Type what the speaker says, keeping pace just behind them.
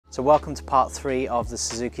So welcome to part 3 of the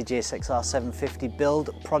Suzuki GSXR 750 build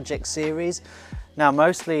project series. Now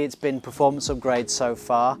mostly it's been performance upgrades so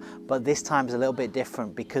far, but this time is a little bit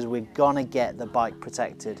different because we're gonna get the bike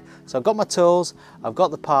protected. So I've got my tools, I've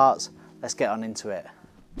got the parts, let's get on into it.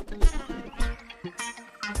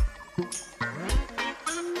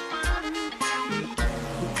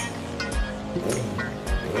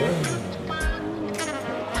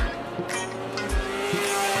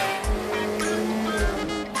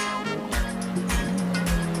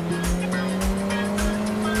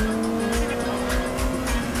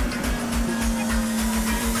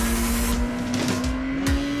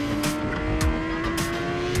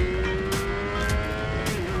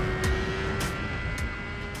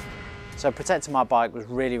 So protecting my bike was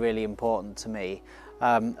really important to me,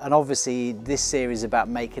 and obviously this series is about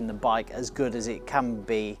making the bike as good as it can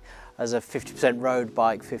be as a 50% road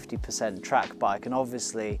bike, 50% track bike, and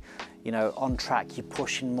obviously, you know, on track you're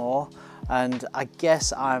pushing more, and I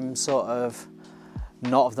guess I'm sort of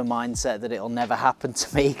not of the mindset that it'll never happen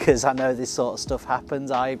to me, because I know this sort of stuff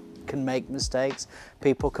happens. I can make mistakes,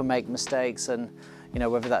 people can make mistakes, and you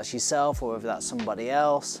know, whether that's yourself or whether that's somebody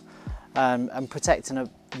else. And protecting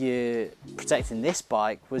this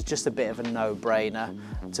bike was just a bit of a no-brainer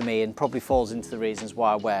to me, and probably falls into the reasons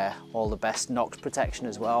why I wear all the best KNOX protection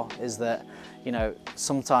as well, is that, you know,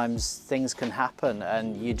 sometimes things can happen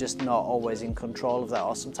and you're just not always in control of that,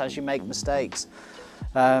 or sometimes you make mistakes.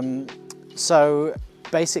 So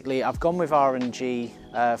basically I've gone with R&G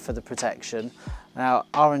for the protection. Now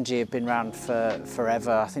R&G have been around for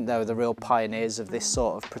forever. I think they were the real pioneers of this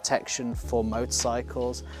sort of protection for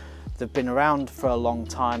motorcycles. They've been around for a long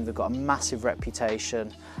time, they've got a massive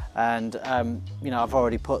reputation, and you know, I've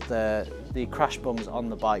already put the crash bungs on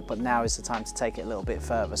the bike, but now is the time to take it a little bit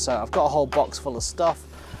further. So I've got a whole box full of stuff.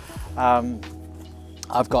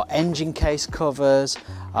 I've got engine case covers,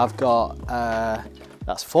 I've got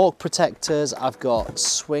that's fork protectors, I've got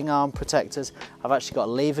swing arm protectors, I've actually got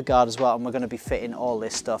a lever guard as well, and we're going to be fitting all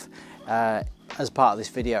this stuff as part of this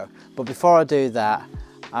video. But before I do that,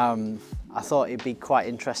 I thought it'd be quite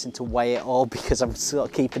interesting to weigh it all, because I'm sort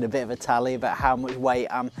of keeping a bit of a tally about how much weight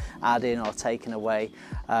I'm adding or taking away,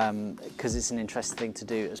 because it's an interesting thing to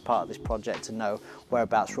do as part of this project, to know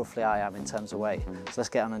whereabouts roughly I am in terms of weight. So let's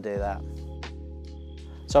get on and do that.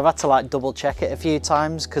 So I've had to like double check it a few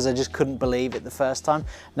times because I just couldn't believe it the first time.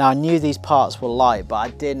 Now I knew these parts were light, but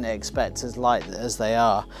I didn't expect as light as they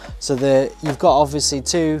are. So you've got obviously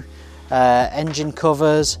two engine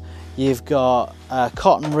covers, you've got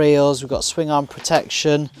cotton reels, we've got swing arm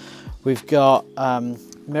protection, we've got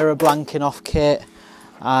mirror blanking off kit,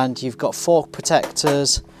 and you've got fork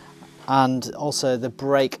protectors, and also the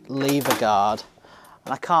brake lever guard.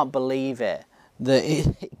 And I can't believe it that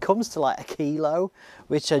it comes to like 1 kilo,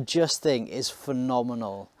 which I just think is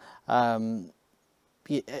phenomenal.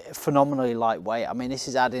 Phenomenally lightweight. I mean, this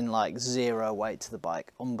is adding like 0 weight to the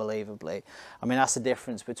bike, unbelievably. I mean, that's the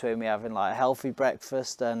difference between me having like a healthy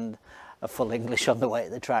breakfast and a full English on the way to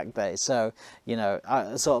the track day. So, you know,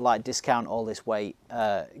 I sort of like discount all this weight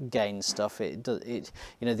gain stuff. You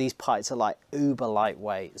know, these pikes are like uber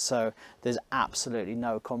lightweight, so there's absolutely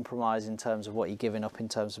no compromise in terms of what you're giving up in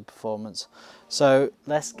terms of performance. So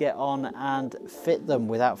let's get on and fit them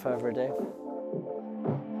without further ado.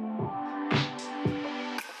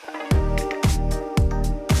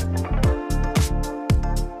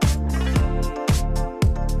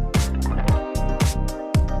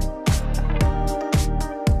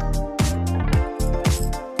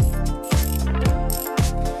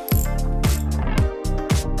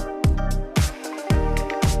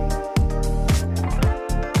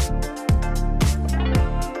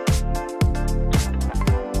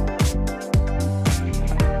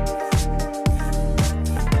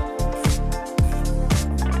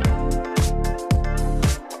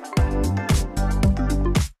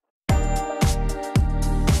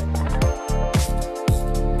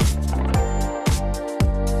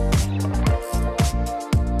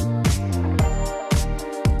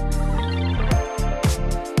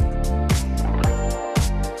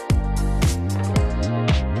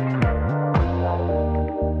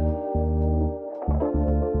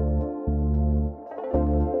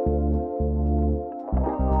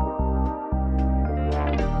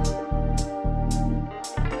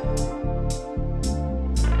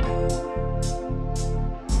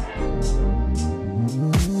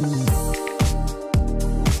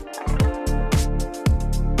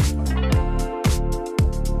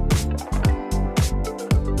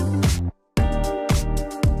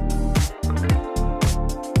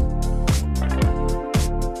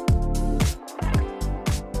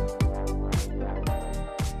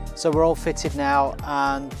 So we're all fitted now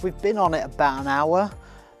and we've been on it about an hour.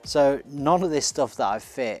 So none of this stuff that I've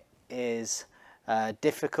fit is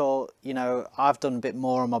difficult. You know, I've done a bit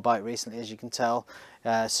more on my bike recently, as you can tell,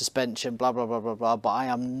 suspension, blah, blah, blah, blah, blah, but I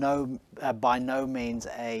am by no means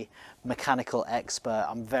a mechanical expert.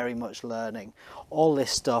 I'm very much learning. All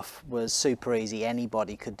this stuff was super easy.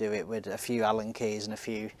 Anybody could do it with a few Allen keys and a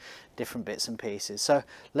few different bits and pieces. So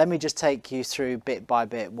let me just take you through bit by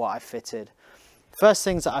bit what I fitted. First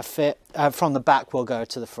things that I fit, from the back we'll go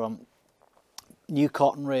to the front. New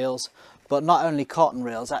cotton reels, but not only cotton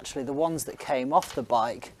reels, actually the ones that came off the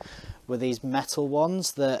bike were these metal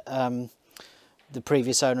ones that the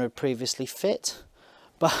previous owner had previously fit.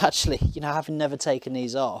 But actually, you know, having never taken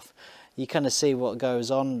these off, you kind of see what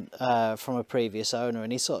goes on from a previous owner,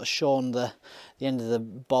 and he sort of shorn the end of the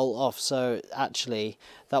bolt off. So actually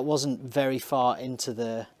that wasn't very far into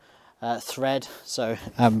the thread, so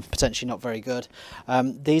potentially not very good.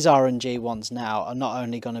 These R&G ones now are not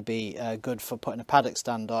only going to be good for putting a paddock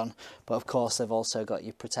stand on, but of course they've also got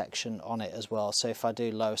your protection on it as well. So if I do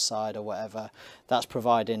low side or whatever, that's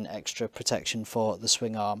providing extra protection for the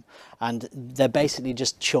swing arm, and they're basically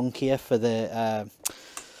just chunkier for the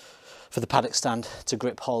paddock stand to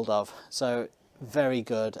grip hold of. So very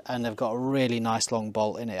good, and they've got a really nice long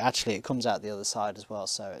bolt in it. Actually, it comes out the other side as well,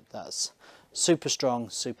 so that's super strong,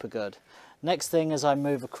 super good. Next thing as I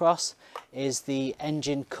move across is the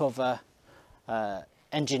engine cover,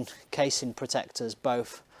 engine casing protectors,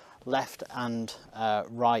 both left and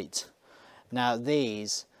right. Now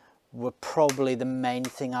these were probably the main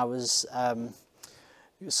thing I was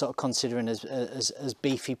sort of considering as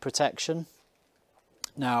beefy protection.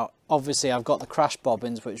 Now obviously I've got the crash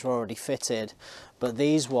bobbins which were already fitted, but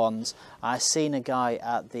these ones, I seen a guy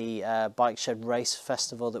at the Bike Shed Race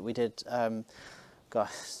Festival that we did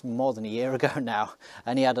more than a year ago now,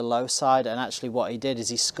 and he had a low side, and actually what he did is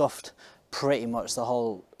he scuffed pretty much the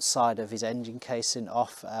whole side of his engine casing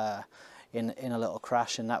off in a little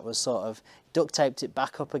crash, and that was sort of, duct taped it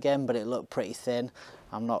back up again, but it looked pretty thin.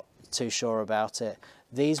 I'm not too sure about it.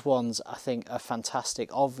 These ones I think are fantastic.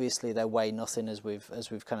 Obviously they weigh nothing, as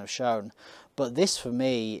we've kind of shown, but this for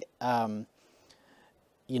me,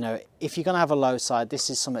 you know, if you're going to have a low side, this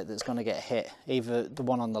is something that's going to get hit, either the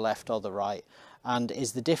one on the left or the right, and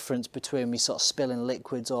is the difference between me sort of spilling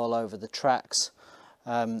liquids all over the tracks,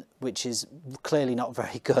 which is clearly not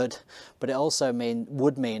very good, but it also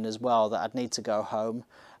would mean as well that I'd need to go home,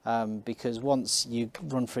 because once you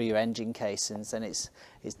run through your engine casings, then it's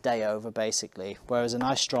day over basically. Whereas a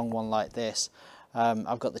nice strong one like this,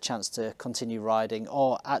 I've got the chance to continue riding,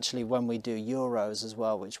 or actually when we do Euros as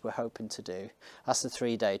well, which we're hoping to do, that's a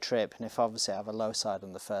 3-day trip, and if obviously I have a low side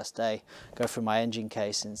on the first day, go through my engine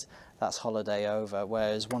casings, that's holiday over.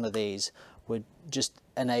 Whereas one of these would just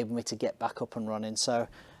enable me to get back up and running. So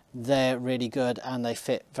they're really good and they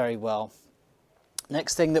fit very well.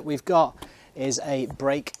 Next thing that we've got is a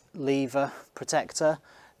brake lever protector.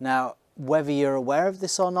 Now whether you're aware of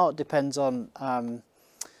this or not depends on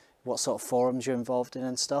what sort of forums you're involved in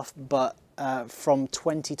and stuff, but from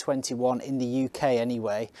 2021 in the UK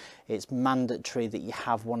anyway, it's mandatory that you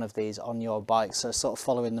have one of these on your bike. So sort of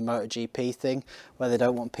following the MotoGP thing, where they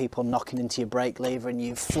don't want people knocking into your brake lever and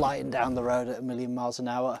you flying down the road at 1,000,000 miles an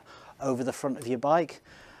hour over the front of your bike.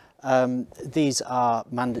 These are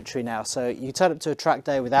mandatory now, so you turn up to a track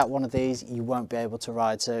day without one of these, you won't be able to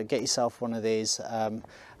ride. So get yourself one of these,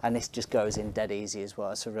 and this just goes in dead easy as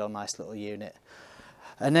well. It's a real nice little unit.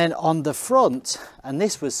 And then on the front, and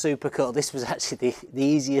this was super cool, this was actually the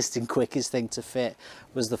easiest and quickest thing to fit,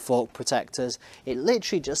 was the fork protectors. It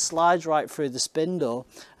literally just slides right through the spindle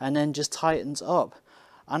and then just tightens up.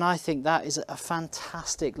 And I think that is a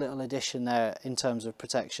fantastic little addition there in terms of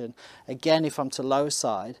protection. Again, if I'm to low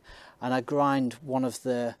side and I grind one of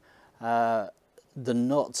the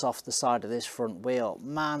nuts off the side of this front wheel,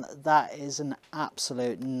 man, that is an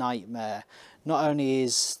absolute nightmare. Not only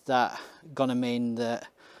is that gonna mean that,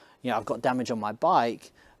 you know, I've got damage on my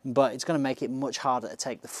bike, but it's gonna make it much harder to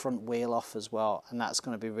take the front wheel off as well, and that's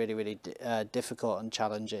gonna be really, really difficult and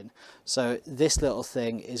challenging. So this little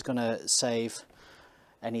thing is gonna save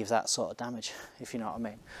any of that sort of damage, if you know what I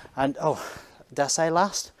mean. And oh, did I say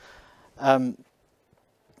last?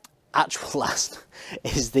 Actual last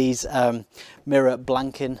is these mirror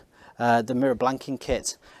blanking, the mirror blanking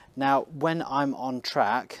kit. Now, when I'm on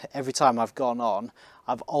track, every time I've gone on,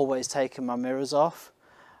 I've always taken my mirrors off.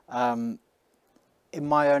 In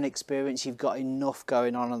my own experience, you've got enough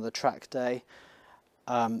going on the track day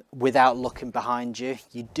without looking behind you.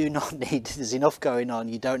 You do not need, there's enough going on,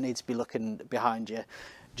 you don't need to be looking behind you.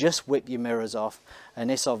 Just whip your mirrors off, and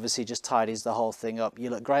this obviously just tidies the whole thing up. You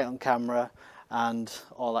look great on camera, and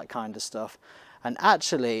all that kind of stuff. And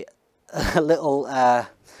actually, a little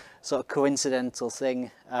sort of coincidental thing,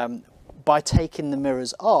 by taking the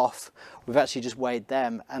mirrors off, we've actually just weighed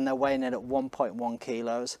them, and they're weighing in at 1.1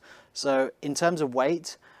 kilos. So in terms of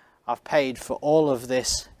weight, I've paid for all of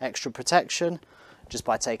this extra protection just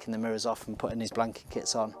by taking the mirrors off and putting these blanket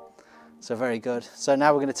kits on. So very good. So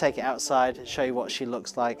now we're going to take it outside and show you what she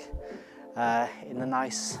looks like in the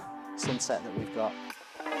nice sunset that we've got.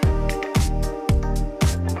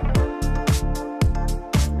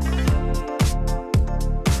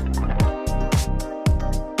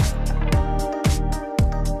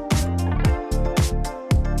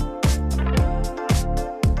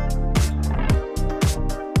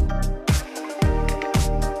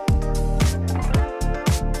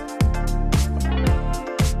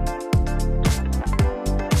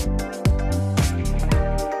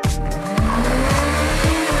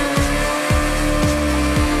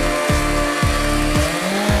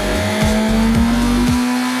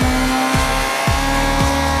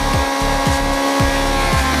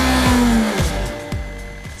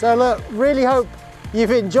 So look, really hope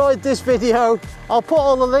you've enjoyed this video. I'll put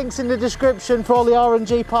all the links in the description for all the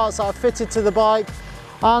R&G parts that I've fitted to the bike.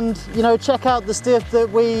 And you know, check out the stuff that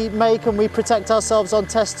we make and we protect ourselves on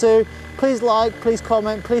Test 2. Please like, please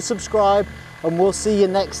comment, please subscribe, and we'll see you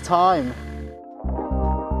next time.